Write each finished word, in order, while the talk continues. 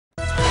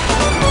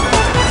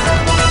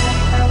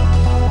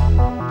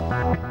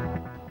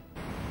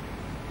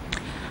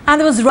And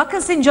there was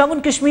ruckus in Jammu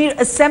and Kashmir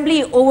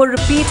Assembly over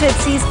repeated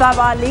ceasefire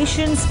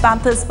violations.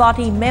 Panthers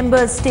Party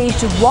members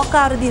staged a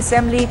walkout of the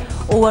Assembly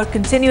over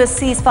continuous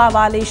ceasefire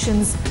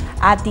violations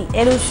at the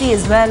LOC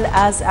as well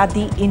as at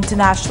the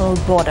international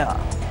border.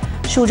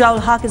 Shuja ul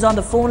Haq is on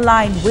the phone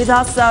line with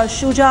us.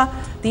 Shuja,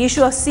 the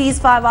issue of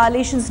ceasefire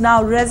violations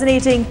now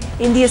resonating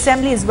in the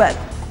Assembly as well.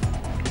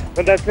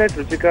 Well, that's right,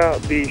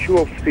 Ruchika. The issue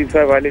of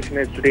ceasefire violation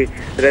has today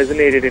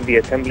resonated in the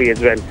Assembly as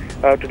well.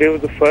 Today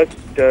was the first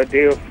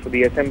day of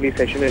the Assembly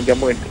session in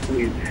Jammu and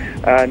Kashmir.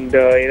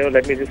 And,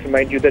 let me just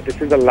remind you that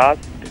this is the last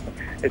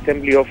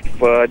Assembly of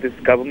this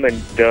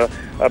government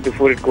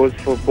before it goes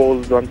for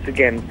polls once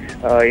again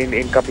in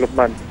a couple of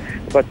months.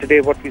 But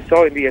today what we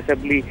saw in the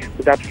Assembly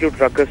was absolute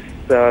ruckus.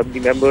 The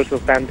members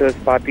of Panthers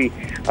Party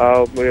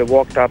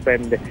walked up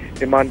and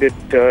demanded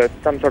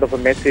some sort of a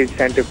message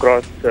sent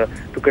across to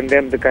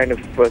condemn the kind of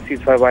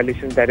ceasefire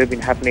violations that have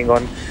been happening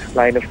on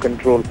line of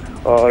control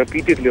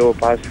repeatedly over the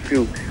past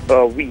few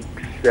weeks.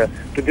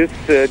 To this,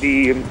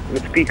 the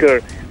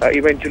Speaker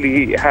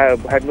eventually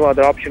had no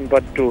other option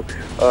but to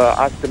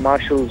ask the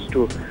marshals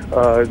to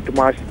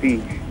march the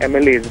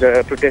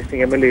MLAs,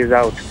 protesting MLAs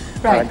out.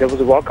 Right. There was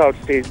a walkout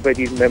staged by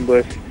these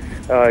members,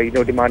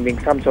 demanding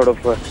some sort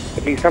of,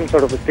 at least some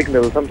sort of a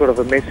signal, some sort of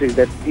a message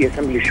that the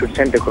Assembly should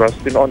send across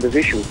on this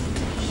issue.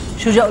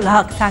 Shuja ul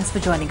Haq, thanks for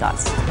joining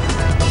us.